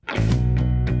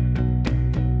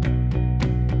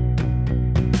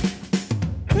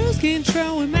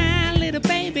control with my little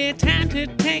baby, time to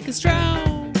take a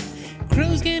stroll.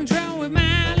 Cruise control with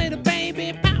my little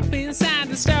baby, pop inside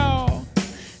the store.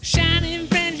 Shining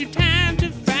friendship, time to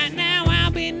fight now,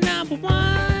 I'll be number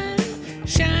one.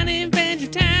 Shining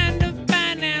friendship, time to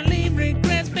fight now, leave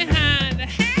regrets behind.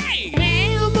 Hey!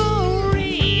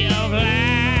 Memory of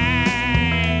lies,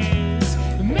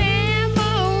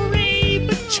 memory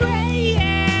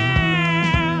betrayal.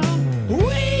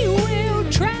 We will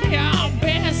try our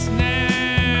best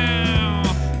now.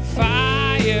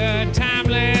 Fire time,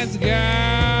 let's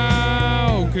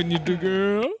go. Can you do,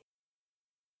 girl?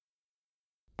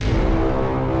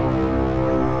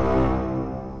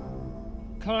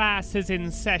 Class is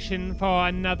in session for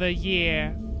another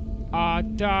year. Our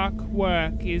dark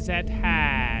work is at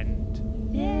hand.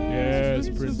 Yes,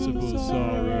 Principal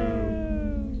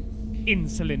Sorrow.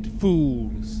 Insolent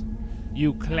fools.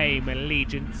 You claim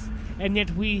allegiance, and yet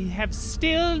we have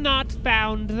still not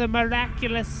found the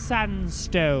miraculous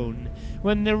Sunstone,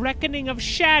 when the reckoning of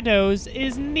shadows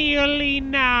is nearly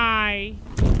nigh.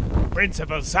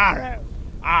 Principal Sorrow,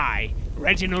 I,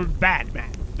 Reginald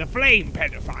Badman, the flame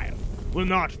pedophile, will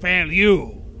not fail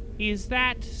you. Is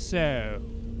that so?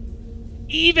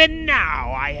 Even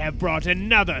now I have brought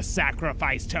another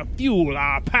sacrifice to fuel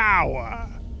our power.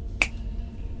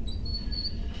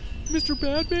 Mr.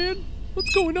 Badman,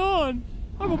 what's going on?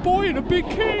 I'm a boy in a big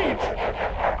cage.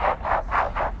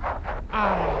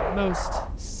 Ah, most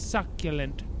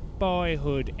succulent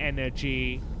boyhood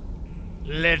energy.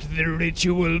 Let the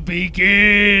ritual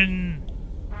begin.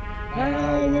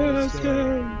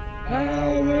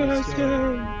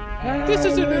 This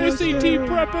isn't SAT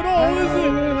prep at all, is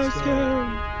it?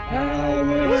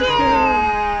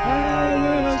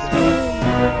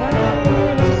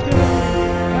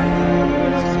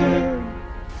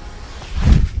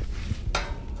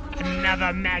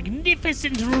 Another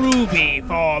magnificent ruby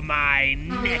for my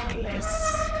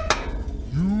necklace.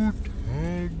 You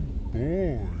turn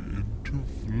boy into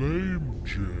flame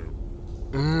gem.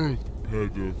 Earth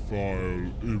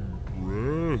pedophile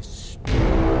impressed.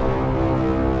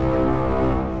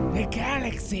 The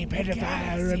galaxy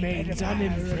pedophile remains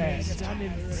unimpressed.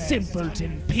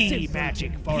 Simpleton P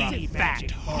magic for a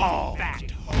fat hog.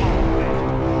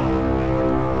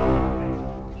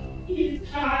 In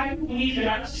time we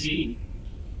shall see.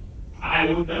 I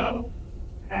will know,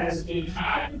 as in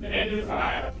time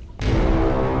pedophile.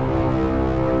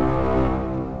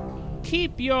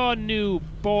 Keep your new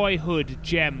boyhood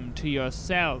gem to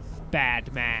yourself,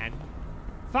 Badman.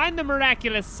 Find the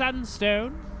miraculous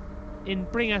Sunstone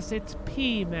and bring us its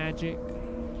pea magic.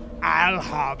 I'll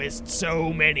harvest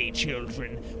so many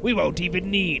children, we won't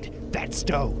even need that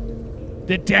stone.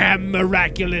 The damn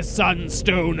miraculous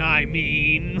Sunstone, I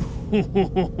mean.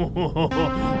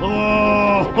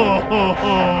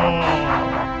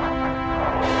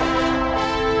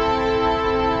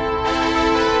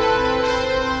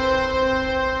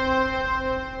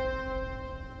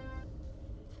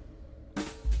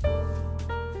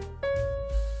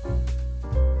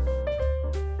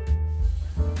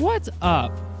 What's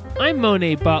up? I'm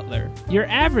Monet Butler, your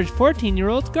average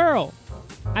 14-year-old girl.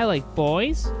 I like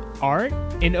boys, art,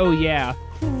 and oh yeah,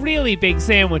 really big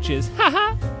sandwiches.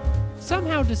 Haha!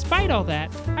 Somehow, despite all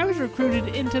that, I was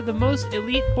recruited into the most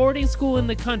elite boarding school in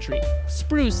the country,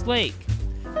 Spruce Lake.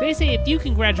 They say if you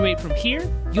can graduate from here,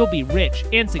 you'll be rich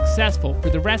and successful for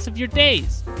the rest of your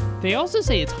days. They also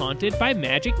say it's haunted by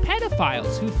magic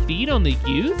pedophiles who feed on the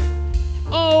youth.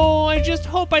 Oh, I just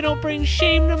hope I don't bring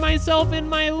shame to myself and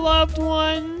my loved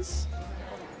ones.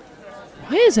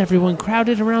 Why is everyone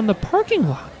crowded around the parking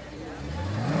lot?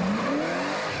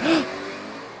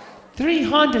 3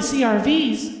 Honda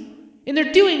CRVs, and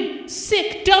they're doing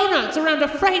sick donuts around a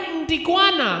frightened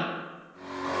iguana.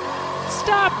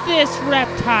 Stop this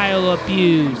reptile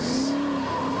abuse.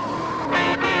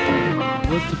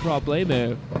 What's the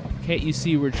problemo? Can't you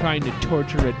see we're trying to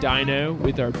torture a dino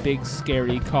with our big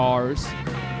scary cars?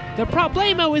 The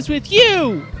problemo is with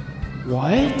you!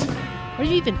 What? Are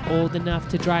you even old enough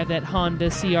to drive that Honda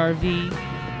CRV?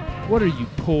 What are you,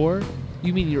 poor?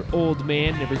 You mean your old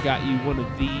man never got you one of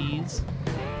these?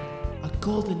 A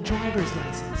golden driver's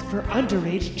license for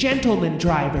underage gentleman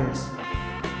drivers.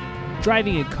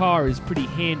 Driving a car is pretty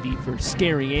handy for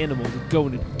scaring animals and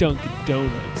going to Dunkin'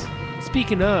 Donuts.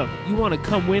 Speaking of, you want to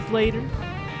come with later?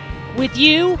 With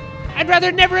you? I'd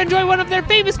rather never enjoy one of their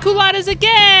famous culottes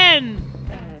again!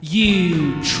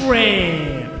 You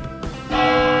tramp!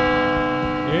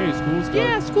 Hey, school's starting.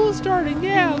 Yeah, school's starting.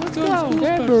 Yeah, let's go.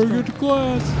 Better get to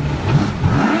class.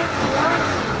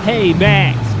 Hey,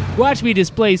 Max, watch me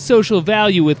display social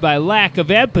value with my lack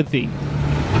of empathy.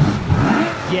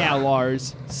 Yeah,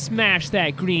 Lars. Smash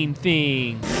that green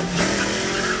thing.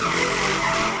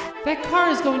 That car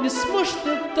is going to smush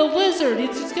the lizard.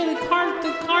 It's just gonna the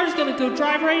car's gonna go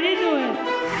drive right into it.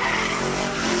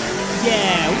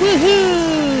 Yeah,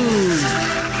 woohoo!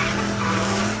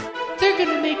 They're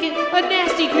gonna make it a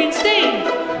nasty green stain.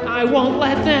 I won't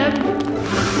let them.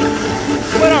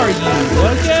 What are you,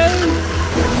 loco?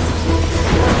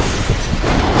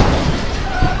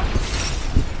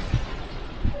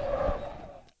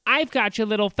 I've got you,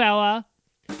 little fella.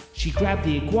 She grabbed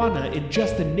the iguana in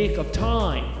just the nick of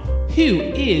time. Who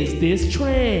is this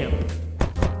tramp?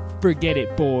 Forget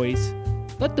it, boys.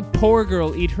 Let the poor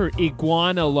girl eat her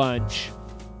iguana lunch.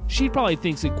 She probably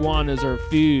thinks iguanas are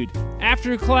food.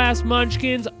 After class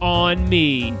munchkins on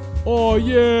me. Oh,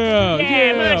 yeah.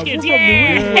 Yeah, munchkins, We're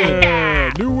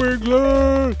yeah. from New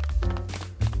England.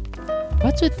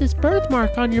 What's with this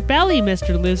birthmark on your belly,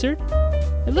 Mr. Lizard?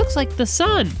 It looks like the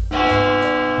sun.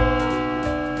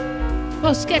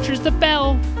 Oh, Skechers, the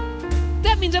bell.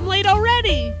 That means I'm late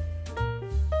already.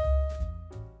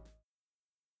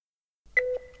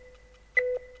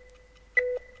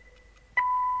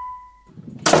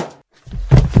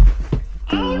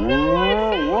 Oh no, I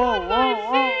fell on my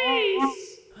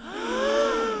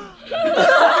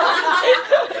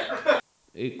face.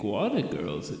 Iguana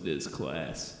girls in this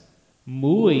class.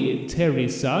 Muy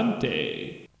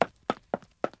interesante.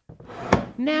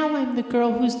 Now I'm the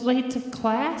girl who's late to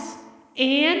class?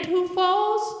 And who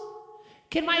falls?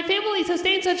 Can my family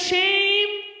sustain such shame?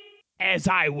 As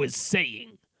I was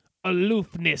saying,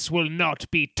 aloofness will not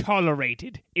be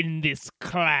tolerated in this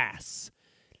class.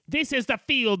 This is the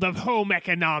field of home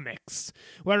economics,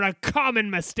 where a common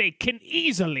mistake can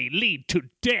easily lead to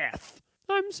death.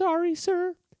 I'm sorry,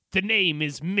 sir. The name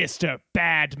is Mr.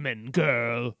 Badman,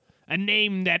 girl. A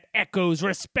name that echoes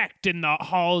respect in the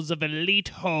halls of elite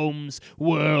homes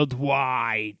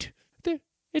worldwide.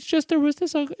 It's just there was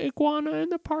this iguana in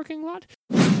the parking lot.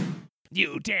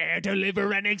 You dare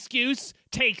deliver an excuse?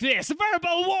 Take this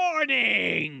verbal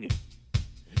warning!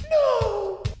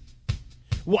 No!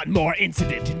 One more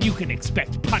incident and you can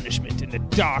expect punishment in the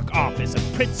dark office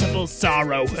of Principal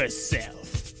Sorrow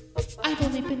herself. I've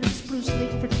only been in Spruce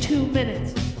Lake for 2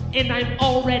 minutes, and I'm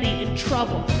already in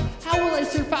trouble. How will I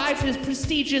survive this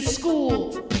prestigious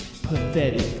school?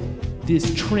 Pathetic.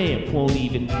 This tramp won't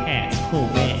even pass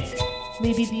home ec.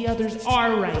 Maybe the others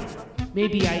are right.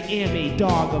 Maybe I am a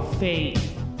dog of fate.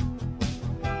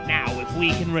 Now, if we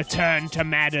can return to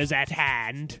matters at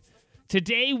hand,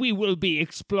 today we will be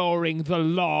exploring the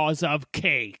laws of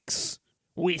cakes.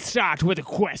 We start with a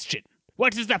question.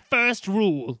 What is the first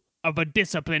rule of a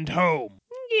disciplined home?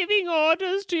 Giving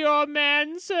orders to your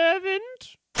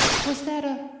manservant? Was that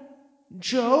a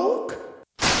joke?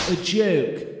 A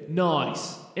joke.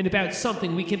 Nice. And about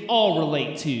something we can all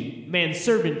relate to.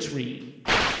 Manservantry.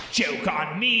 Joke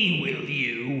on me, will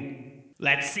you?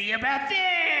 Let's see about this!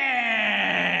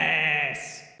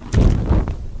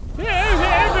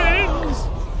 Heavens!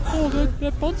 Oh,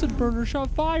 that Bunsen burner shot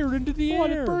fire into the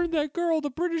air. It burned that girl, the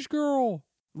British girl.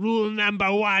 Rule number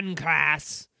 1,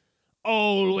 class.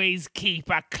 Always keep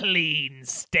a clean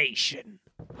station.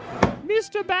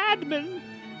 Mr. Badman,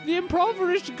 the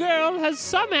impoverished girl has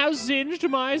somehow singed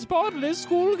my spotless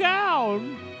school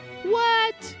gown.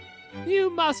 What? You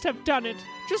must have done it.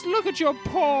 Just look at your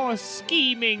poor,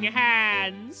 scheming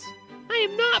hands. I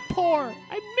am not poor.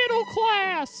 I'm middle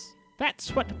class.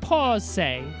 That's what poors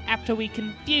say after we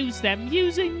confuse them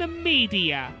using the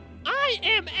media. I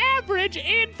am average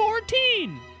and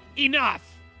 14.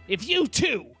 Enough! If you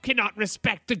too cannot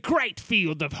respect the great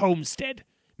field of Homestead,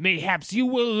 mayhaps you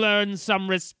will learn some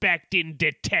respect in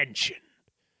detention.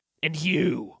 And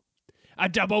you, a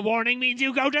double warning means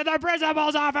you go to the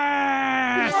principal's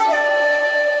office!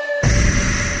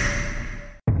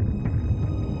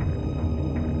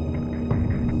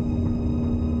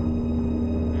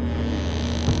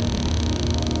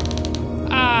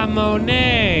 Ah,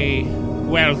 Monet.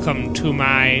 Welcome to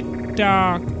my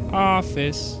dark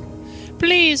office.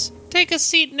 Please, take a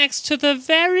seat next to the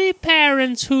very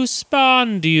parents who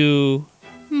spawned you.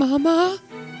 Mama?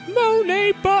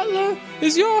 Monet Butler,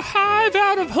 is your hive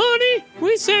out of honey?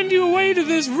 We send you away to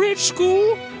this rich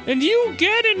school, and you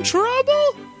get in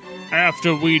trouble?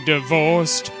 After we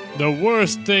divorced, the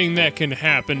worst thing that can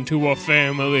happen to a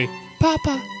family.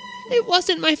 Papa, it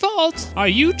wasn't my fault. Are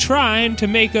you trying to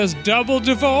make us double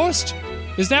divorced?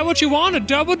 Is that what you want, a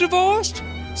double divorced?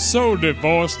 So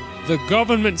divorced, the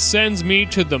government sends me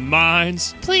to the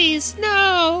mines. Please,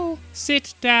 no.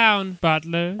 Sit down,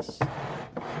 butlers.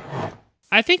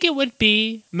 I think it would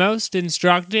be most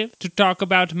instructive to talk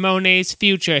about Monet's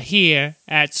future here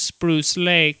at Spruce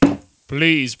Lake.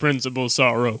 Please, Principal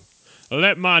Sorrow,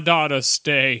 let my daughter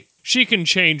stay. She can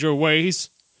change her ways.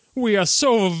 We are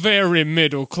so very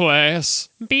middle class.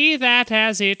 Be that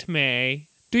as it may,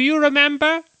 do you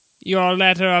remember your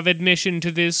letter of admission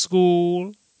to this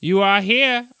school? You are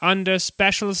here under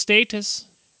special status.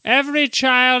 Every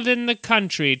child in the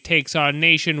country takes our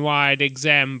nationwide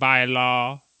exam by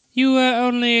law. You were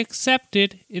only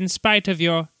accepted in spite of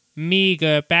your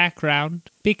meager background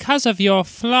because of your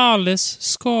flawless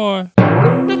score.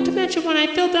 Not to mention when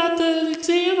I filled out the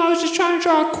exam, I was just trying to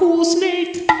draw a cool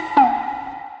snake.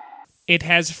 It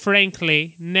has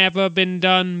frankly never been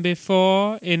done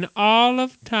before in all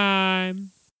of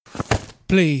time.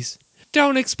 Please,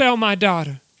 don't expel my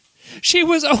daughter. She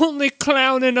was only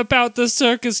clowning about the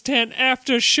circus tent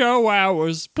after show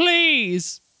hours.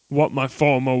 Please. What my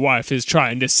former wife is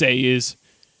trying to say is,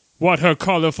 what her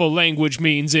colorful language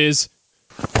means is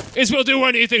we'll do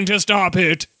anything to stop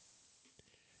it.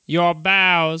 Your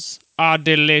bows are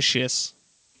delicious.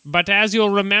 But as you'll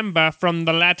remember from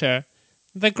the letter,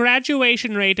 the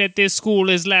graduation rate at this school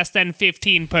is less than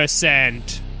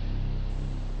 15%.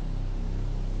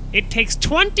 It takes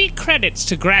 20 credits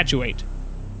to graduate,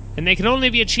 and they can only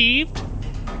be achieved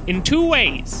in 2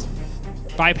 ways: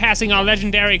 by passing our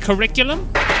legendary curriculum,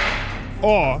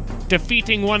 or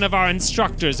defeating one of our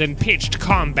instructors in pitched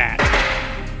combat.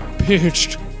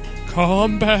 Pitched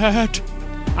combat?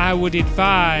 I would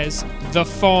advise the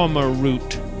former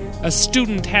route. A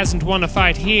student hasn't won a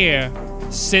fight here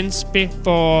since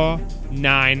before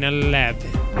 9/11.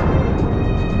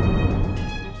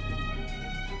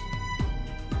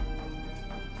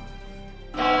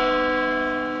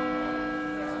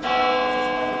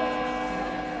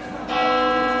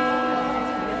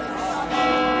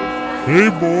 Hey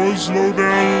boys, slow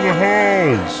down in the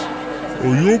halls,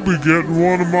 or you'll be getting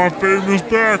one of my famous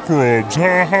back rubs,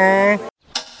 ha.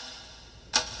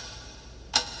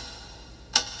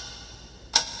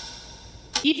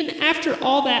 Even after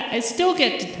all that, I still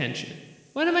get detention.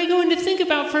 What am I going to think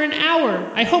about for an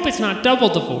hour? I hope it's not double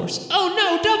divorce. Oh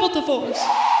no, double divorce!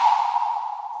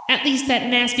 At least that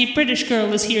nasty British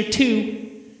girl is here too.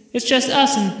 It's just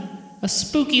us and a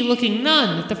spooky-looking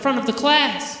nun at the front of the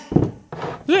class.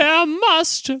 There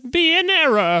must be an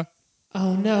error.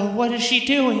 Oh no, what is she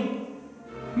doing?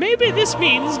 Maybe this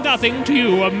means nothing to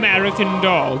you American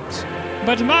dogs,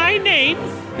 but my name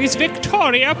is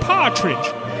Victoria Partridge,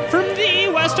 from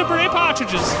the Westerbury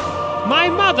Partridges. My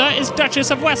mother is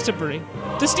Duchess of Westerbury,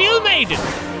 the Steel Maiden.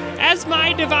 As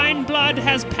my divine blood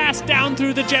has passed down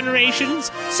through the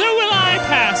generations, so will I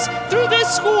pass through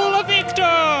this school of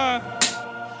Victor.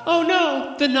 Oh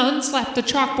no, the nun slapped the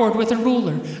chalkboard with a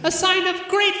ruler, a sign of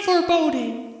great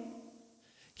foreboding.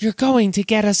 You're going to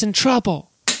get us in trouble.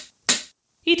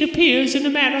 It appears in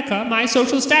America my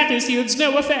social status yields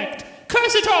no effect.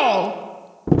 Curse it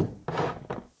all!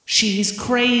 She's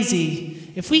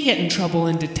crazy. If we get in trouble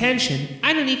in detention,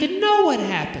 I don't even know what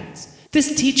happens.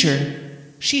 This teacher,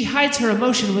 she hides her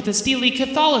emotion with a steely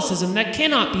Catholicism that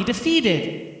cannot be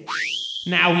defeated.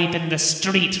 Now even the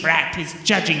street rat is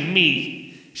judging me.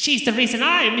 She's the reason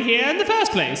I'm here in the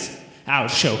first place. I'll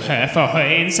show her for her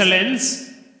insolence.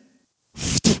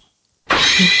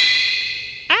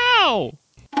 Ow!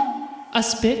 A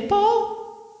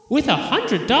spitball? With a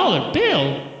 $100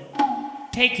 bill?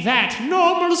 Take that,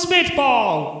 normal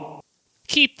spitball!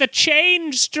 Keep the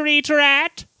change, street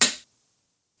rat!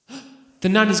 The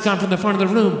nun has gone from the front of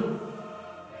the room.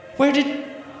 Where did...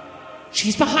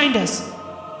 She's behind us.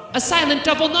 A silent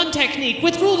double nun technique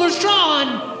with rulers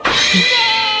drawn! No!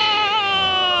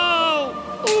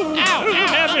 Ooh, ow, ow,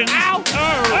 heavens! Ow!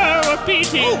 Oh, a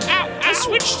beating! Ooh, ow, a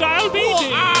switch-style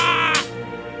beating!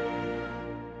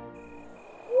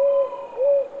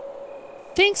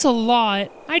 Thanks a lot.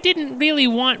 I didn't really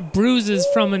want bruises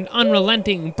from an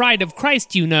unrelenting bride of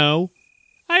Christ, you know.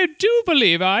 I do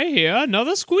believe I hear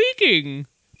another squeaking.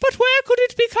 But where could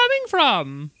it be coming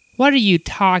from? What are you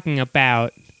talking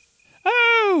about?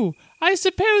 Oh, I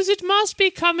suppose it must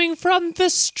be coming from the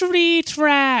street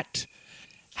rat.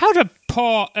 How'd a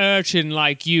poor urchin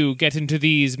like you get into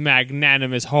these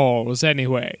magnanimous halls,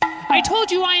 anyway? I told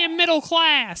you I am middle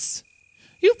class.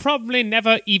 You probably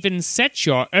never even set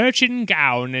your urchin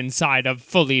gown inside a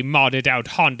fully modded out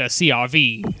Honda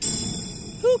CR-V.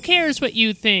 Who cares what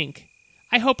you think?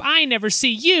 I hope I never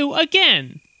see you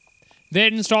again.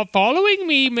 Then stop following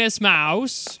me, Miss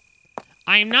Mouse.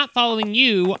 I'm not following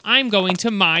you. I'm going to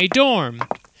my dorm.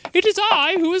 It is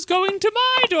I who is going to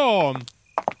my dorm.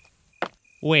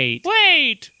 Wait.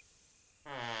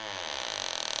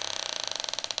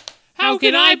 How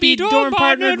can I be dorm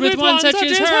partnered with one such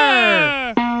as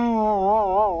her?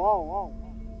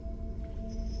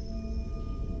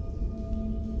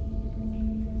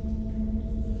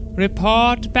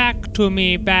 Report back to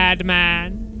me, bad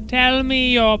man. Tell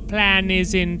me your plan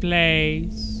is in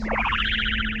place.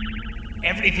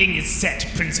 Everything is set,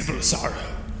 Principal Sorrow.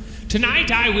 Tonight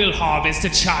I will harvest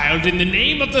a child in the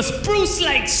name of the Spruce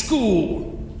Lake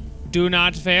School. Do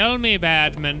not fail me,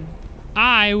 Badman.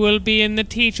 I will be in the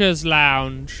teacher's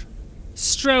lounge,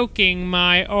 stroking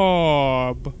my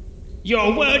orb.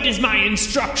 Your word is my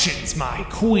instructions, my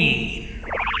queen.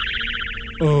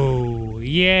 Oh,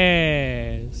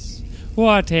 yes.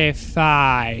 What a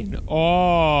fine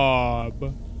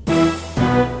orb.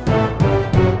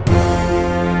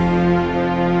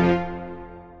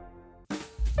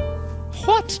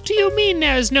 What do you mean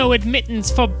there's no admittance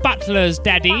for butlers,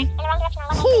 Daddy?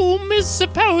 Whom is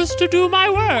supposed to do my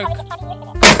work?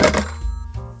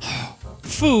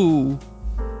 Foo.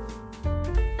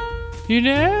 You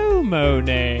know,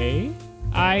 Monet,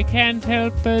 I can't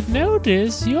help but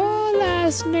notice your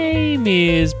last name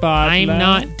is Butler. I'm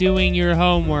not doing your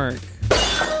homework.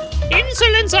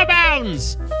 Insolence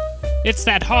abounds! It's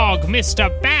that hog, Mr.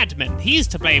 Badman. He's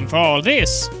to blame for all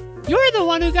this. You're the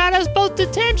one who got us both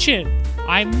detention.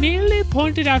 I merely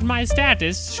pointed out my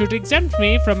status should exempt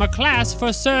me from a class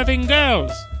for serving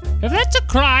girls. If that's a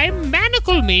crime,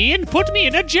 manacle me and put me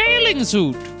in a jailing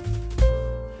suit.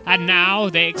 And now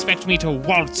they expect me to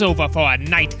waltz over for a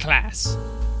night class.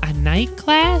 A night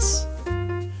class?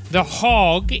 The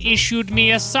hog issued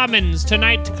me a summons to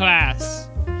night class.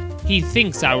 He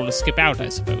thinks I will skip out, I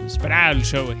suppose, but I'll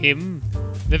show him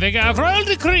the vigor of royal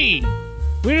decree.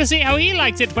 We'll see how he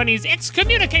likes it when he's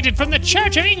excommunicated from the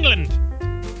Church of England.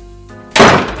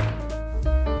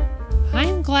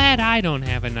 I'm glad I don't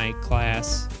have a night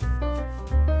class.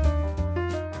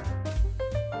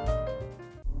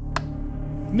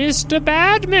 Mr.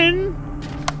 Badman?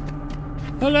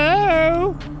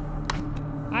 Hello?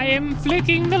 I am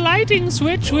flicking the lighting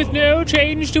switch with no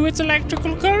change to its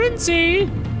electrical currency.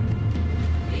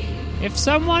 If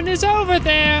someone is over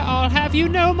there, I'll have you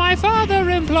know my father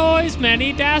employs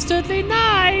many dastardly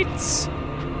knights.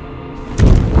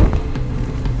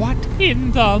 What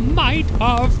in the might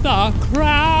of the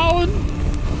crown?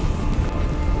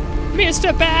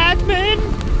 Mr. Badman?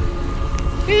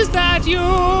 Is that you?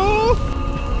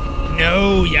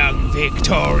 No, young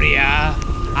Victoria.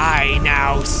 I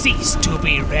now cease to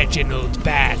be Reginald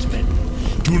Badman.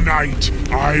 Tonight,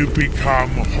 I become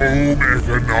home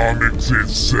economics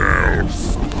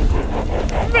itself.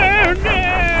 Oh, no!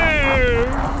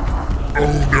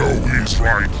 Oh no, he's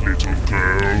right, little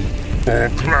girl. Our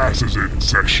class is in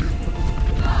session.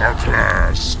 A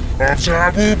class of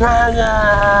taboo power!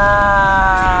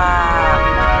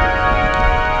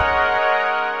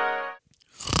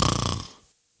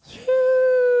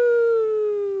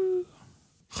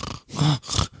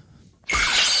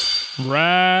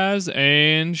 Rise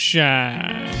and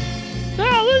shine.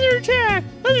 Ah, lizard attack!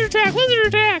 Lizard attack! Lizard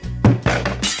attack!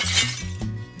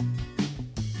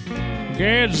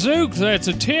 Gadzooks, that's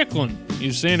a tickling.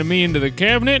 You sending me into the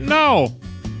cabinet? No.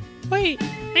 Wait,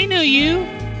 I know you.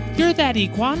 You're that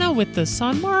iguana with the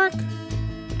sun mark?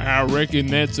 I reckon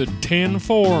that's a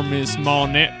 10-4, Miss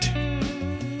Monette.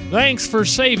 Thanks for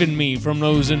saving me from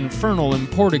those infernal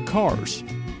imported cars.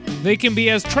 They can be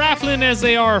as trifling as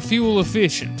they are fuel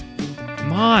efficient.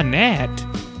 Monette?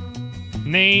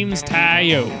 Name's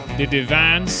Tayo, the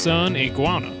divine sun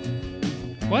iguana.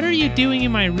 What are you doing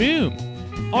in my room?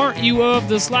 Aren't you of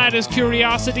the slightest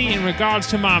curiosity in regards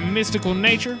to my mystical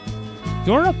nature?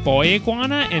 You're a boy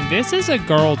iguana and this is a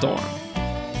girl dorm.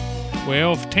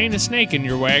 Well, if 'tain't a snake in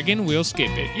your wagon, we'll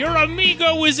skip it. Your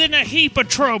amigo is in a heap of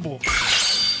trouble.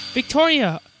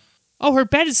 Victoria! Oh, her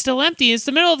bed is still empty. It's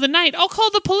the middle of the night. I'll call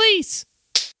the police.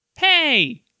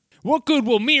 Hey! What good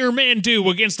will mere man do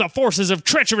against the forces of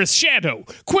treacherous shadow?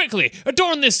 Quickly,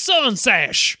 adorn this sun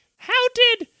sash. How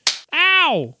did...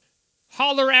 Ow!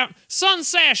 Holler out, sun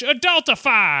sash,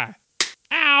 adultify.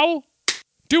 Ow!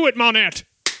 Do it, Monette.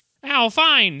 Ow,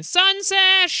 fine. Sun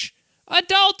sash,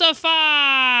 adultify!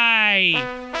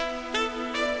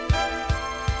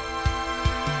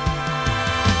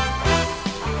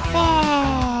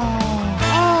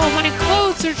 Oh, my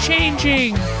clothes are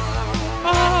changing.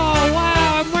 Oh,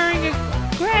 wow, I'm wearing a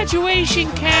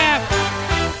graduation cap.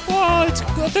 Whoa, it's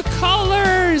the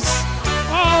colors.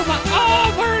 Oh,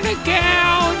 I'm wearing a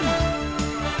gown.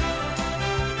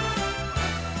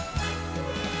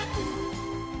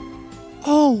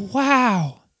 Oh,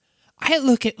 wow. I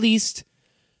look at least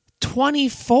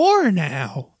 24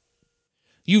 now.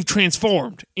 You've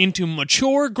transformed into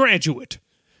mature graduate.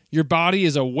 Your body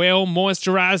is a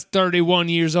well-moisturized 31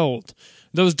 years old.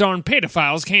 Those darn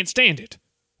pedophiles can't stand it.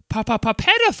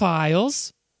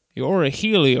 Pedophiles? You're a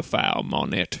heliophile,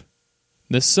 Monette.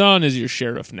 The sun is your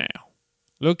sheriff now.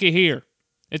 Looky here.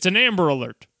 It's an Amber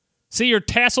Alert. See your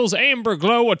tassels amber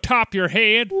glow atop your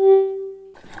head?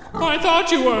 I thought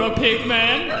you were a pig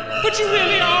man, but you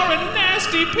really are a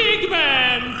nasty pig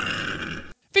man.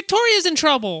 Victoria's in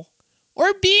trouble.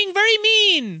 Or being very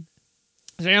mean.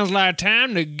 Sounds like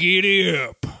time to giddy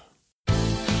up.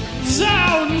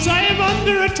 Zounds, I am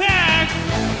under attack.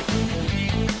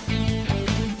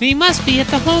 They must be at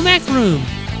the home ec room.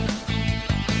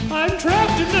 I'm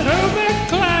trapped in the home ec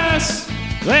class.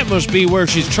 That must be where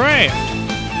she's trapped.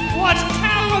 What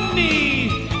calumny!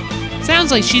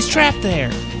 Sounds like she's trapped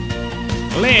there.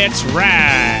 Let's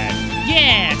ride.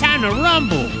 Yeah, time to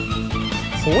rumble.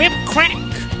 Whip crack.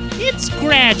 It's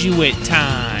graduate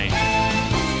time.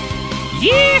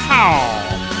 Yeehaw!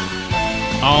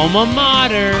 Alma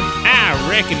mater. I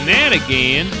reckon that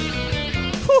again.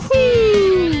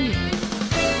 Woohoo!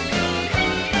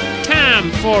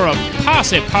 Time for a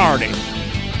posse party.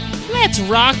 Let's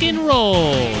rock and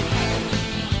roll.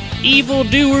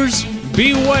 Evildoers,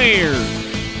 beware.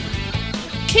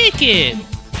 Kick it.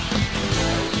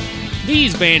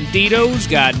 These banditos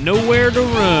got nowhere to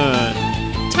run.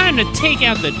 Time to take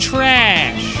out the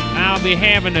trash. I'll be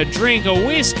having a drink of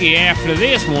whiskey after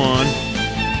this one.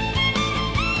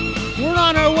 We're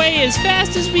on our way as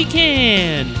fast as we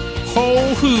can.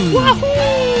 Ho-hoo!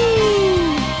 Wahoo!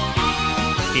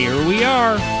 Here we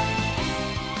are.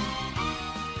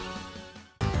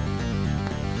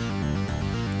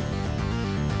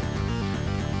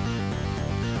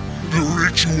 The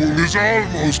ritual is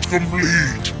almost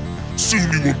complete.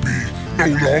 Soon you will be no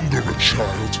longer a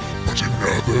child, but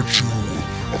another jewel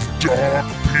of dark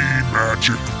pea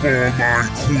magic for my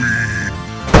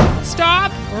queen.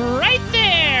 Stop right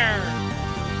there!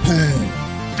 Who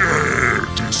dare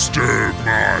disturb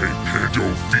my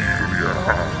pedophilia?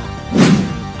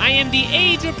 I am the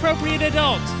age-appropriate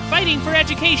adult, fighting for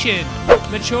education.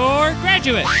 Mature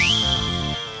graduate.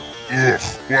 Ugh,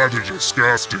 what a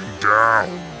disgusting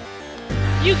gown.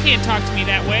 You can't talk to me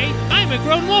that way. I'm a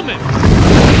grown woman.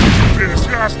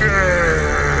 Disgusting!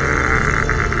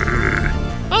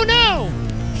 Oh no!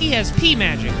 He has pea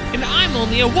magic, and I'm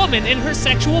only a woman in her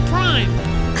sexual prime.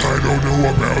 I don't know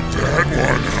about that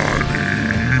one,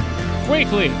 honey.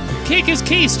 Quickly, kick his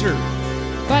keister.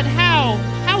 But how?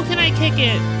 How can I kick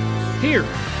it? Here,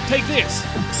 take this.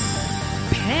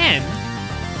 Pen?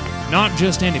 Not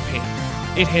just any pen.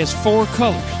 It has 4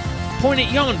 colors. Point it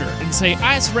yonder and say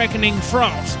Ice Reckoning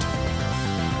Frost.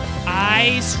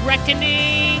 Ice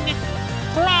Reckoning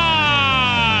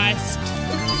Frost!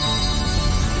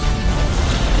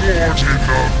 What in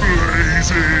the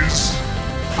blazes?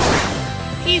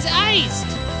 He's iced!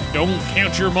 Don't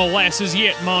count your molasses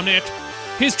yet, Monette.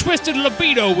 His twisted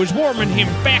libido was warming him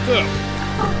back up.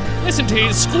 Listen to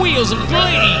his squeals of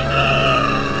glee.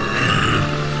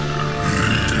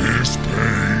 In this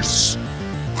pace,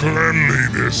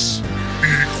 cleanliness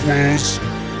equals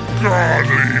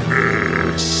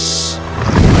godliness.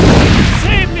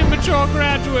 Save me, mature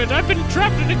graduate. I've been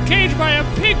trapped in a cage by a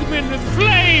pigman with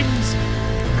flames.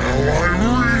 Now I'm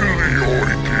really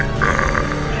oinking that.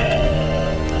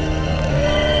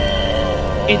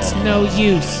 It's no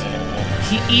use.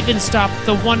 He even stopped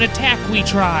the one attack we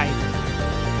tried.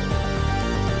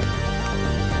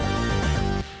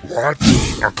 What?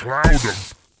 A cloud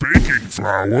of baking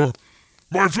flour?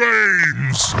 My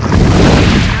flames!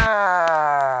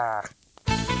 Ah!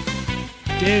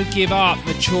 Don't give up,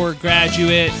 mature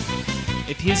graduate.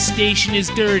 If his station is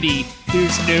dirty,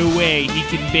 there's no way he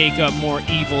can make up more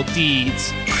evil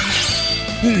deeds.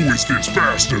 Who is this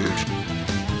bastard?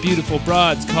 Beautiful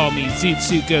broads call me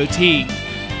Zootsuit Goatee,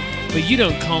 but you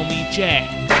don't call me Jack.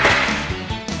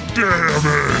 Damn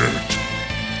it!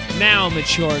 Now,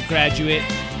 mature graduate,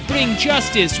 bring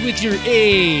justice with your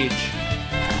age.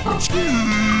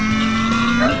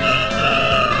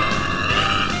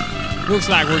 Looks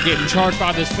like we're getting charged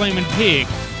by this flaming pig.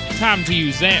 Time to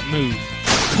use that move.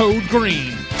 Code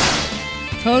Green.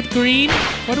 Code green?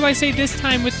 What do I say this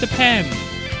time with the pen?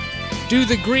 Do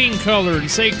the green color and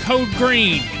say Code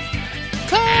Green.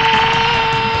 Code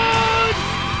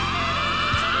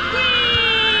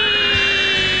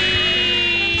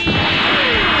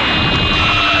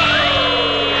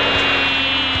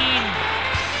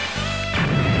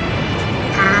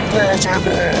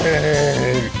Impossible!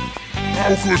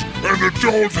 How could an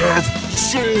adult have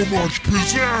so much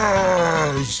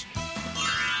pizzazz?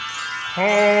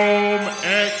 Home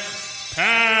Ec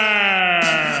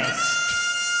Past.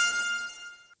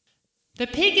 The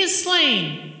pig is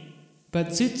slain, but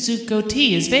Zootsuit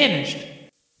Goatee is vanished.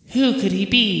 Who could he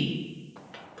be?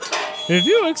 If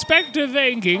you expect a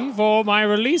thanking for my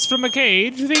release from a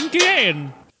cage, think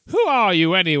again. Who are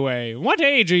you anyway? What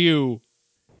age are you?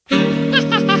 You'll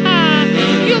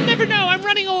never know. I'm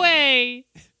running away.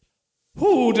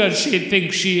 Who does she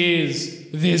think she is,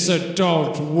 this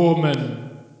adult woman?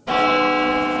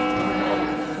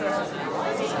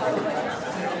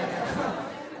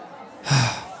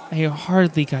 I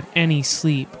hardly got any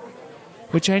sleep,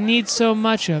 which I need so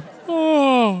much of.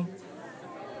 Oh,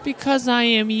 because I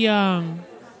am young.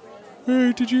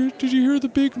 Hey, did you hear the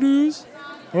big news?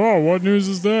 Oh, what news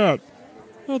is that?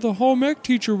 Oh, the home ec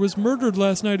teacher was murdered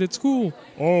last night at school.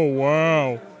 Oh,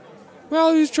 wow.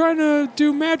 Well, he's trying to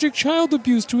do magic child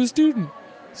abuse to a student.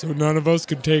 So none of us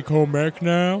can take home ec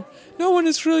now? No one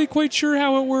is really quite sure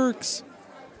how it works.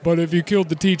 But if you killed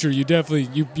the teacher, you definitely,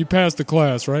 you passed the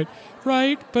class, right?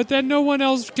 Right, but then no one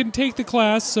else can take the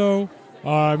class, so...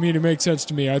 I mean, it makes sense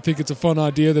to me. I think it's a fun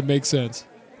idea that makes sense.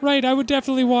 Right, I would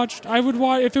definitely watch,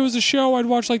 if it was a show, I'd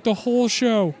watch like the whole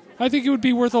show. I think it would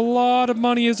be worth a lot of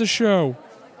money as a show.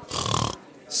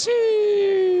 See?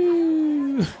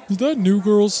 Is that new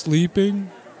girl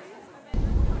sleeping?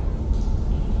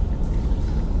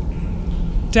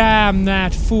 Damn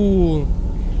that fool,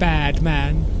 bad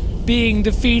man. Being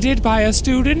defeated by a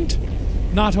student?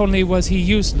 Not only was he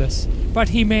useless, but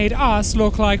he made us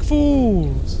look like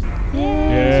fools.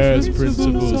 Yes,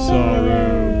 Principal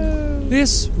Sorrow.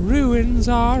 This ruins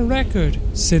our record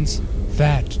since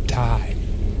that time.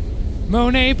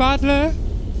 Monet Butler,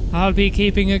 I'll be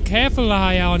keeping a careful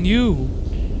eye on you,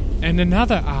 and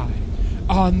another eye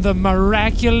on the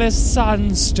miraculous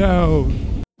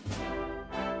Sunstone.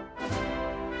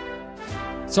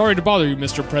 Sorry to bother you,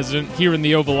 Mr. President, here in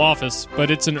the Oval Office,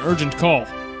 but it's an urgent call.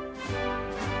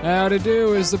 How'd it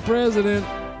do as the president?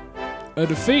 A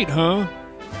defeat, huh?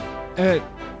 At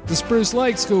the Spruce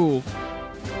Lake School.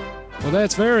 Well,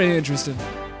 that's very interesting.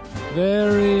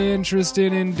 Very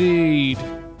interesting indeed.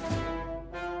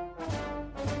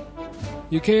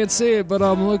 You can't see it, but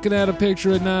I'm looking at a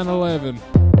picture of 9/11.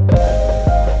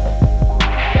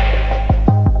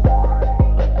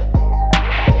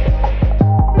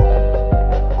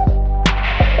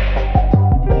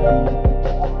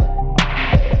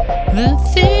 The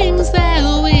things that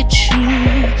we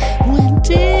chew when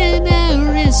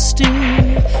dinner is stew.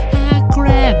 I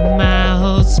grab my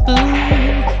old spoon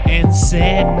and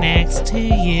sit next to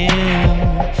you.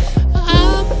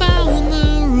 Up on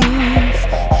the roof,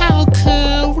 how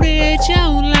courage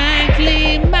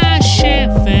unlikely. My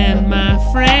chef and my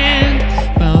friend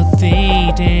both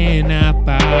eating up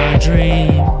our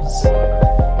dreams.